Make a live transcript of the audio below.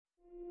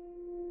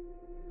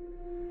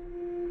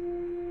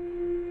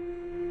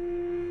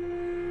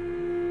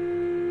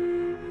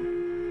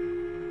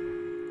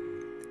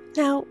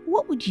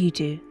would you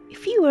do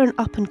if you were an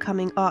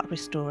up-and-coming art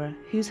restorer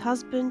whose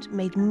husband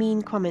made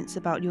mean comments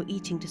about your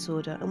eating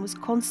disorder and was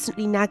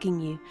constantly nagging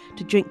you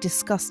to drink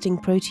disgusting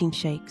protein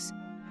shakes?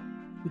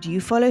 Would you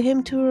follow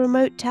him to a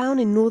remote town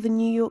in northern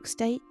New York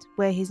State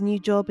where his new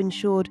job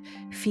ensured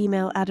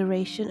female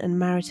adoration and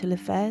marital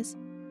affairs?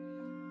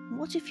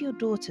 What if your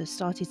daughter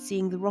started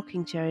seeing the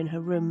rocking chair in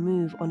her room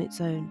move on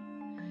its own?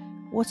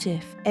 What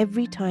if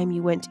every time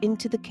you went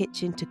into the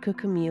kitchen to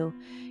cook a meal,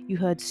 you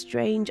heard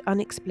strange,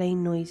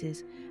 unexplained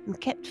noises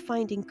and kept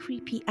finding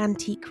creepy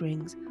antique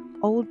rings,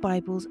 old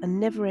Bibles,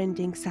 and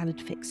never-ending salad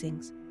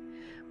fixings?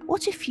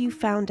 What if you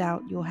found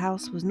out your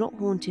house was not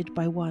haunted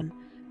by one,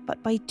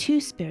 but by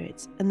two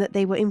spirits, and that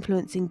they were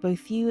influencing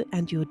both you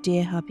and your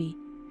dear hubby?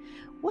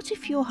 What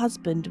if your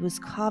husband was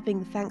carving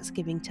the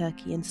Thanksgiving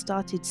turkey and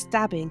started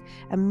stabbing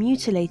and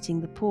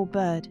mutilating the poor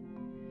bird?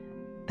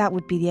 That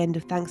would be the end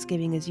of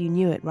Thanksgiving as you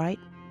knew it, right?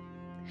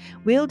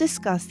 We'll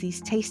discuss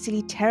these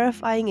tastily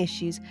terrifying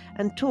issues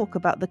and talk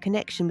about the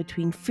connection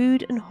between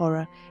food and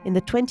horror in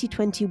the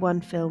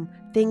 2021 film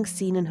Things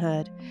Seen and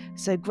Heard.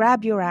 So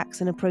grab your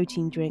axe and a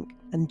protein drink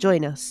and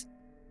join us.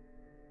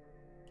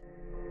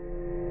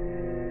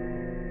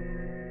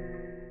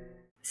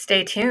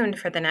 Stay tuned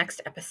for the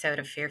next episode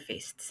of Fear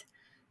Feasts,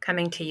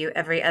 coming to you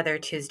every other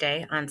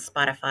Tuesday on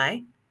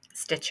Spotify,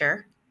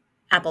 Stitcher,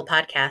 Apple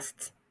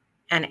Podcasts,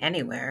 and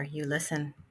anywhere you listen.